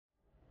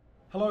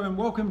Hello and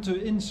welcome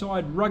to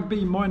Inside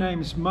Rugby. My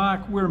name's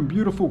Mark. We're in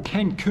beautiful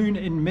Cancun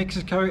in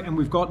Mexico and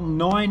we've got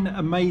 9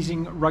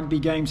 amazing rugby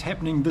games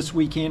happening this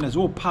weekend as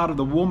all part of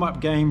the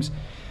warm-up games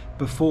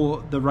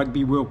before the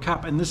Rugby World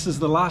Cup. And this is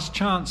the last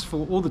chance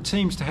for all the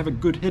teams to have a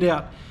good hit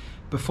out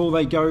before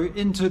they go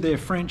into their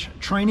French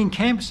training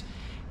camps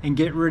and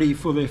get ready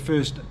for their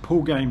first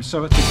pool game.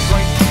 So it's a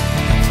great...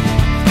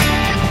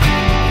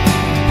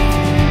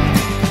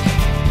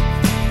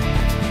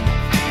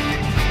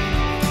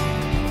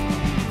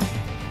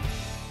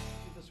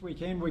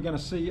 Weekend, we're going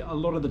to see a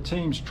lot of the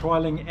teams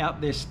trialling out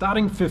their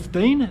starting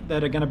 15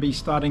 that are going to be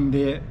starting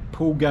their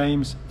pool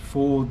games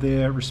for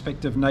their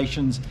respective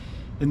nations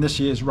in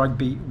this year's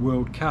Rugby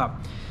World Cup.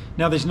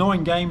 Now there's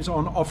 9 games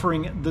on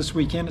offering this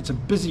weekend. It's a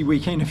busy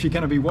weekend if you're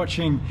going to be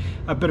watching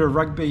a bit of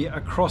rugby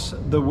across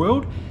the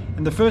world.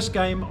 And the first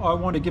game I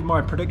want to give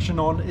my prediction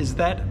on is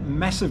that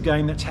massive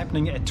game that's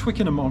happening at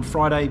Twickenham on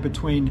Friday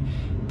between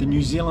the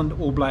New Zealand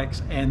All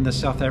Blacks and the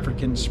South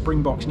African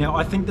Springboks. Now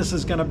I think this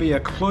is going to be a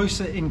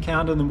closer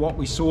encounter than what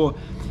we saw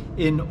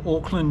in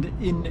Auckland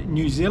in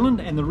New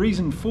Zealand, and the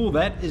reason for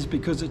that is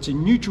because it's a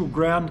neutral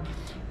ground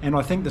and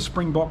I think the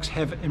Springboks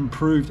have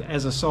improved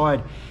as a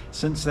side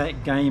since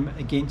that game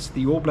against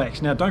the All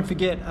Blacks. Now don't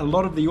forget, a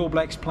lot of the All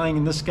Blacks playing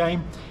in this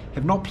game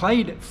have not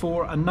played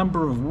for a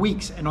number of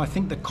weeks, and I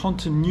think the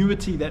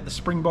continuity that the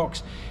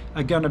Springboks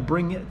are going to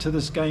bring to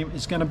this game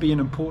is going to be an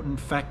important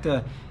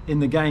factor in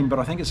the game. But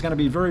I think it's going to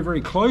be very,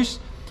 very close,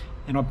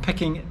 and I'm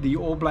picking the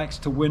All Blacks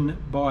to win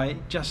by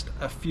just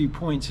a few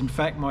points. In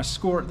fact, my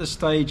score at this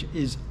stage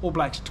is All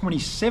Blacks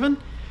 27,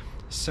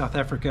 South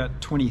Africa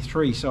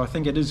 23. So I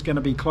think it is going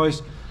to be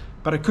close,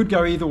 but it could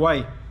go either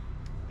way.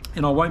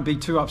 And I won't be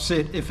too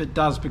upset if it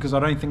does, because I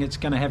don't think it's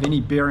going to have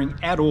any bearing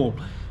at all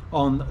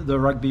on the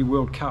Rugby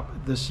World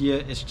Cup this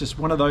year. It's just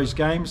one of those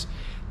games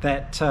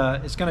that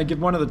it's going to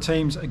give one of the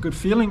teams a good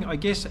feeling, I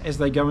guess, as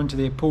they go into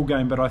their pool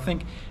game. But I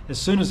think as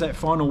soon as that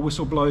final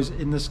whistle blows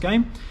in this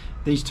game,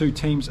 these two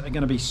teams are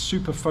going to be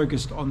super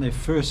focused on their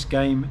first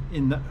game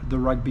in the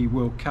Rugby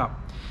World Cup.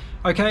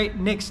 Okay,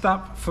 next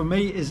up for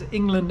me is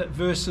England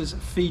versus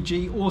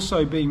Fiji,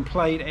 also being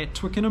played at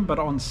Twickenham, but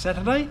on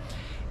Saturday.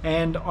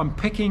 And I'm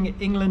picking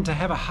England to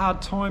have a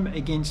hard time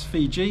against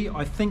Fiji.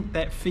 I think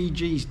that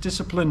Fiji's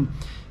discipline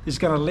is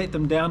going to let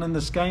them down in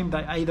this game.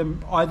 They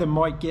either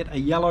might get a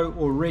yellow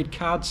or red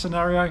card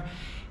scenario,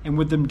 and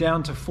with them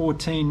down to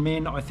 14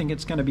 men, I think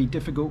it's going to be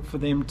difficult for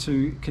them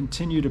to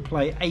continue to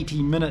play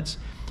 80 minutes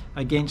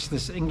against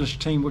this English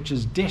team, which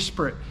is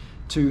desperate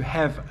to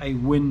have a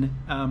win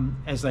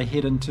as they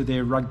head into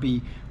their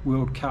Rugby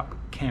World Cup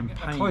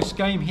campaign. A close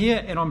game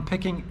here, and I'm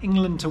picking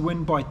England to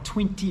win by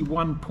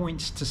 21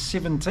 points to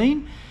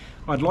 17.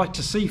 I'd like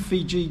to see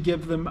Fiji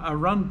give them a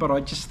run, but I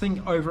just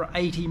think over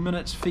 80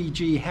 minutes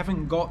Fiji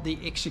haven't got the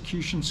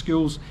execution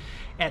skills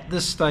at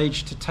this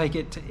stage to take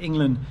it to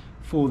England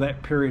for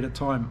that period of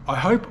time. I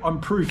hope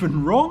I'm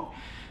proven wrong,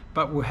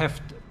 but we'll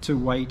have to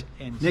wait.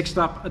 And next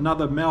up,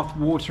 another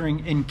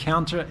mouth-watering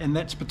encounter, and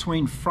that's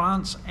between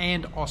France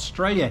and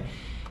Australia.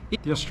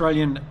 The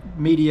Australian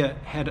media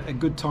had a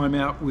good time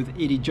out with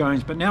Eddie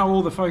Jones, but now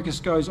all the focus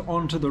goes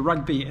on to the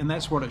rugby, and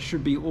that's what it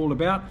should be all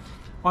about.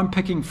 I'm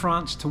picking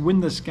France to win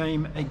this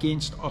game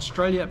against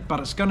Australia, but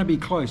it's going to be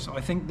close.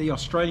 I think the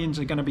Australians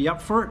are going to be up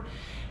for it,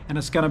 and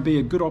it's going to be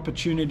a good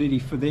opportunity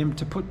for them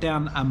to put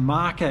down a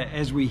marker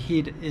as we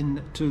head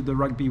into the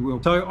Rugby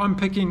World Cup. So I'm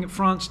picking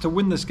France to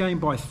win this game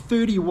by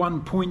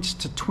 31 points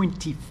to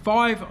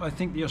 25. I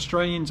think the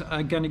Australians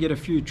are going to get a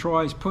few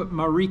tries, put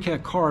Marika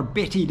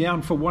Koroibete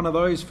down for one of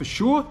those for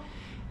sure,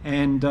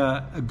 and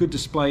a good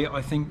display,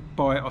 I think,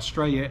 by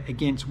Australia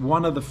against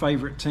one of the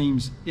favourite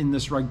teams in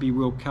this Rugby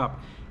World Cup,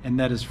 and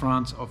that is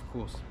France, of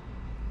course.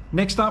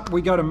 Next up,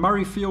 we go to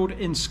Murrayfield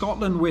in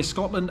Scotland, where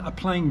Scotland are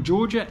playing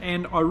Georgia,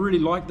 and I really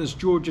like this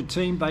Georgia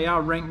team. They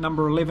are ranked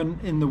number 11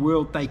 in the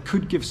world. They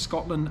could give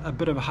Scotland a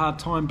bit of a hard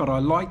time, but I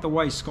like the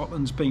way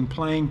Scotland's been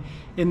playing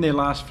in their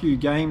last few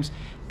games.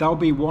 They'll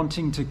be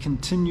wanting to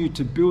continue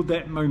to build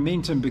that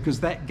momentum,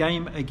 because that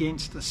game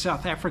against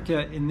South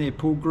Africa in their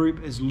pool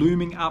group is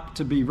looming up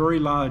to be very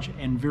large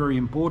and very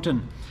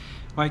important.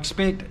 I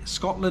expect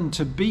Scotland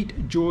to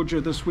beat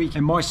Georgia this week,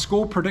 and my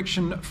score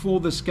prediction for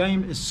this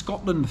game is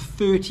Scotland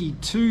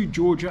 32,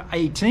 Georgia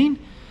 18,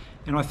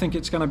 and I think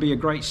it's going to be a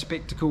great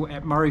spectacle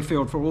at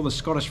Murrayfield for all the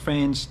Scottish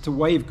fans to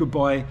wave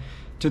goodbye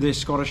to their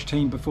Scottish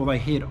team before they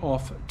head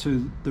off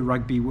to the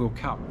Rugby World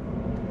Cup.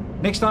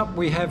 Next up,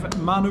 we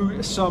have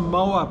Manu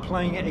Samoa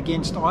playing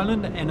against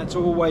Ireland, and it's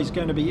always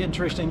going to be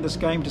interesting, this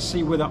game, to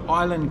see whether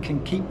Ireland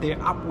can keep their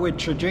upward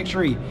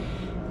trajectory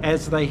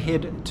as they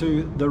head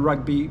to the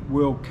Rugby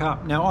World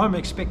Cup. Now I'm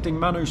expecting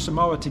Manu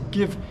Samoa to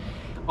give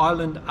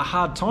Ireland a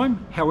hard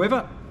time.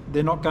 However,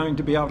 they're not going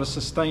to be able to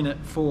sustain it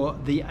for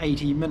the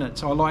 80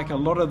 minutes. I like a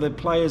lot of the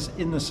players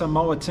in the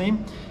Samoa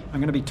team. I'm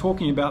going to be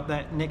talking about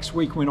that next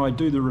week when I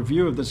do the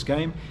review of this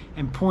game,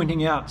 and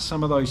pointing out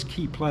some of those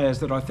key players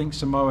that I think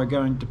Samoa are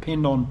going to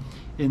depend on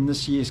in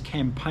this year's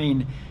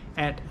campaign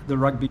at the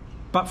Rugby.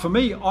 But for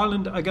me,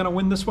 Ireland are going to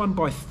win this one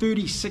by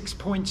 36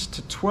 points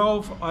to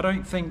 12. I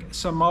don't think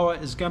Samoa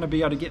is going to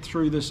be able to get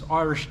through this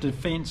Irish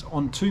defence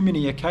on too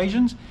many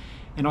occasions.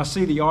 And I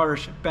see the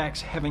Irish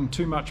backs having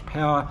too much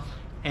power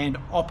and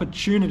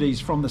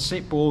opportunities from the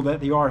set ball that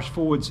the Irish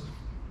forwards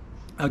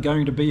are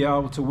going to be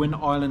able to win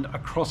Ireland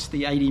across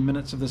the 80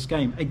 minutes of this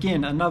game.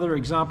 Again, another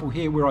example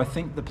here where I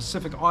think the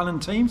Pacific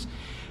Island teams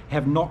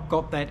have not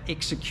got that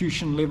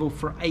execution level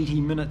for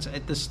 80 minutes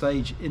at this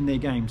stage in their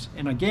games.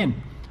 And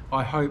again,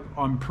 I hope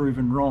I'm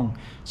proven wrong.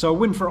 So a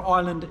win for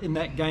Ireland in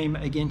that game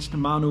against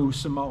Manu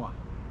Samoa.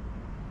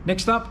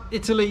 Next up,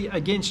 Italy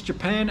against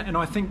Japan, and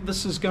I think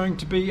this is going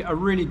to be a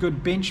really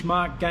good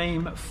benchmark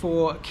game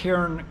for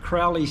Kieran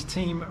Crowley's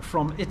team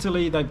from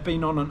Italy. They've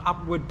been on an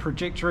upward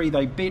trajectory.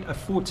 They beat a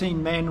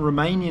 14-man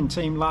Romanian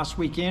team last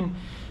weekend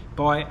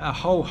by a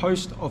whole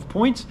host of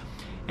points,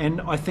 and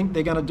I think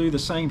they're going to do the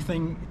same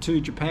thing to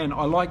Japan.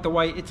 I like the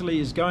way Italy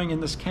is going in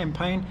this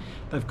campaign.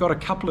 They've got a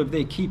couple of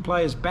their key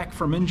players back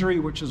from injury,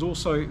 which is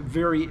also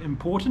very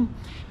important.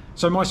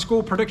 So my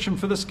score prediction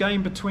for this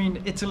game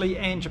between Italy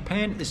and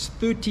Japan is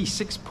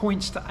 36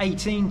 points to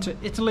 18 to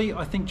Italy.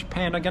 I think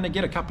Japan are going to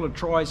get a couple of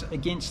tries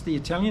against the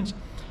Italians,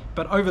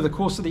 but over the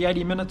course of the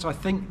 80 minutes, I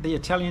think the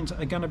Italians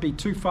are going to be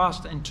too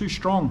fast and too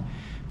strong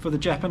for the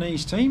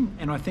Japanese team,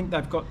 and I think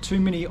they've got too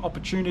many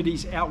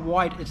opportunities out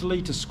wide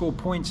Italy to score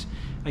points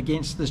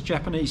against this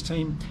Japanese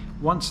team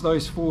once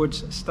those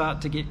forwards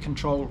start to get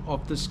control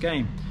of this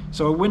game.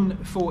 So a win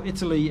for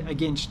Italy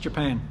against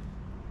Japan.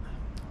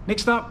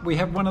 Next up, we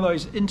have one of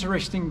those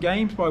interesting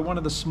games by one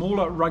of the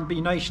smaller rugby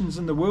nations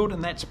in the world,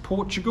 and that's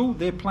Portugal.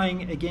 They're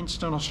playing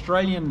against an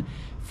Australian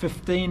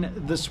 15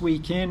 this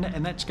weekend,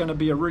 and that's going to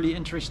be a really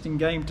interesting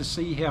game to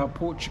see how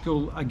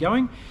Portugal are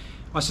going.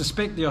 I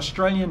suspect the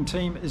Australian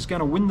team is going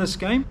to win this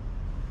game,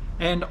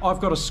 and I've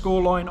got a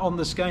scoreline on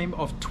this game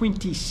of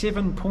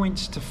 27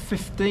 points to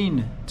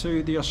 15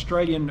 to the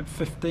Australian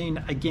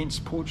 15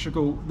 against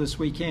Portugal this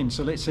weekend.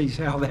 So let's see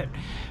how that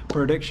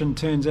prediction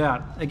turns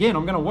out. Again,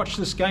 I'm going to watch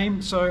this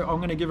game, so I'm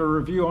going to give a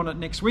review on it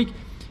next week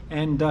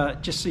and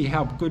just see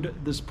how good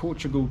this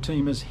Portugal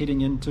team is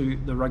heading into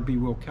the Rugby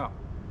World Cup.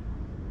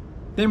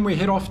 Then we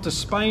head off to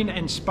Spain,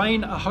 and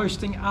Spain are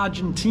hosting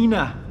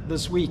Argentina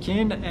this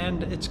weekend,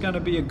 and it's going to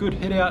be a good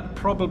hit out,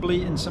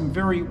 probably in some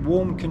very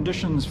warm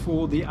conditions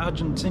for the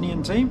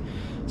Argentinian team.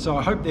 So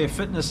I hope their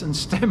fitness and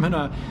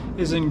stamina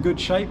is in good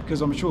shape,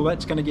 because I'm sure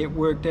that's going to get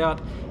worked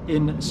out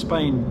in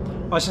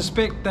Spain. I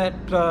suspect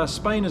that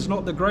Spain is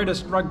not the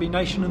greatest rugby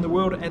nation in the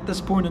world at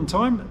this point in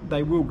time.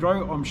 They will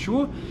grow, I'm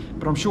sure,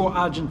 but I'm sure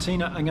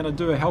Argentina are going to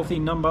do a healthy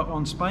number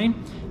on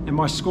Spain, and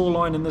my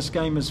scoreline in this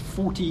game is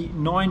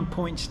 49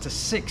 points to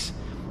 6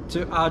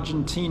 to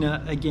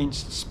Argentina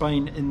against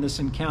Spain in this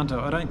encounter.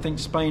 I don't think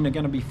Spain are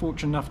going to be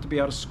fortunate enough to be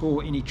able to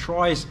score any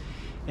tries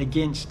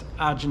against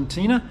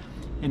Argentina,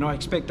 and I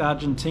expect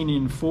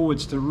Argentinian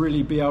forwards to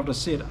really be able to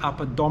set up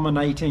a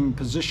dominating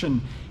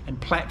position and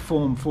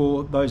platform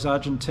for those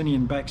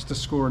Argentinian backs to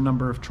score a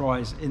number of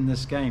tries in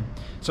this game.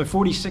 So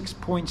 49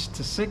 points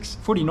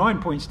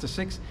to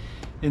 6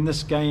 in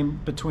this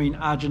game between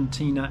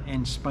Argentina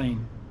and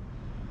Spain.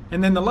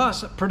 And then the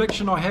last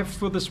prediction I have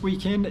for this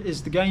weekend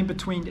is the game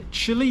between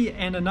Chile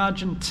and an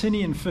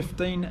Argentinian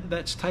 15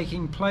 that's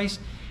taking place.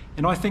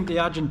 And I think the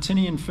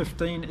Argentinian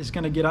 15 is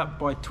going to get up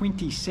by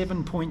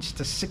 27 points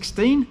to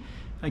 16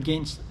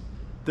 against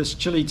this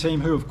Chile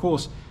team, who of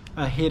course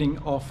are heading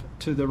off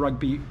to the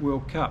Rugby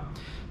World Cup.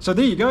 So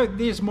there you go,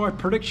 there's my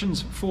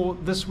predictions for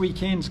this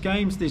weekend's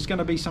games. There's going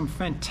to be some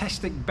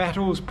fantastic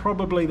battles.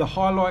 Probably the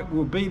highlight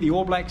will be the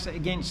All Blacks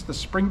against the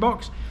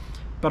Springboks.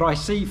 But I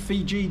see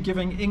Fiji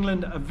giving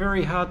England a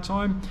very hard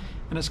time,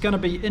 and it's going to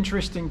be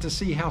interesting to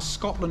see how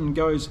Scotland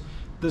goes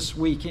this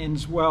weekend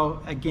as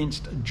well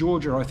against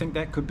Georgia. I think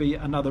that could be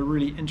another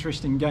really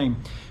interesting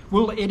game.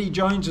 Will Eddie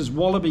Jones's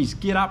Wallabies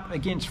get up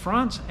against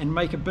France and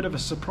make a bit of a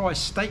surprise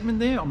statement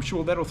there? I'm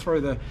sure that'll throw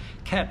the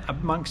cat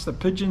amongst the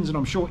pigeons, and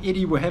I'm sure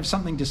Eddie will have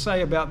something to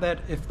say about that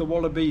if the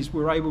Wallabies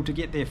were able to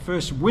get their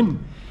first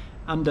win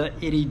under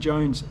Eddie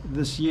Jones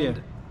this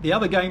year. The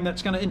other game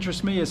that's going to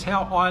interest me is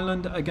how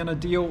Ireland are going to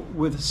deal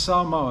with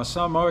Samoa.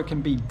 Samoa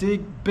can be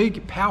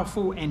big,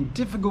 powerful and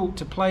difficult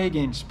to play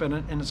against,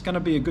 and it's going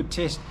to be a good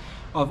test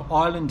of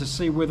Ireland to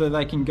see whether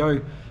they can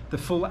go the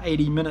full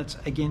 80 minutes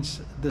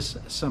against this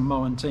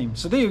Samoan team.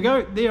 So there you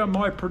go. There are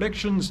my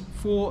predictions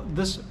for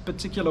this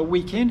particular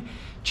weekend.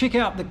 Check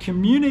out the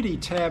community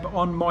tab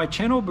on my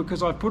channel,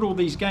 because I've put all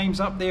these games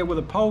up there with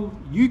a poll.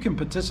 You can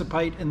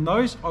participate in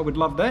those. I would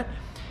love that.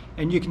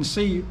 And you can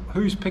see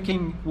who's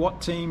picking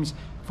what teams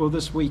for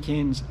this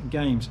weekend's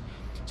games.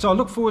 So I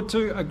look forward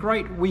to a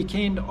great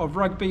weekend of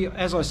rugby.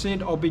 As I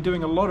said, I'll be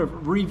doing a lot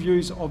of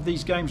reviews of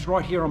these games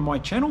right here on my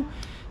channel.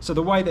 So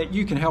the way that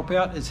you can help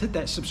out is hit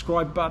that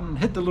subscribe button,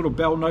 hit the little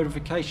bell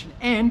notification,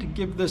 and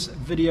give this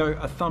video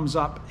a thumbs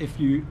up if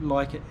you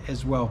like it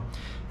as well.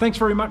 Thanks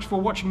very much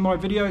for watching my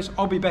videos.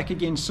 I'll be back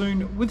again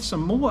soon with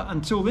some more.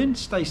 Until then,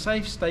 stay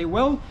safe, stay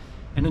well,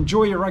 and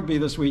enjoy your rugby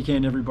this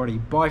weekend, everybody.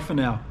 Bye for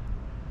now.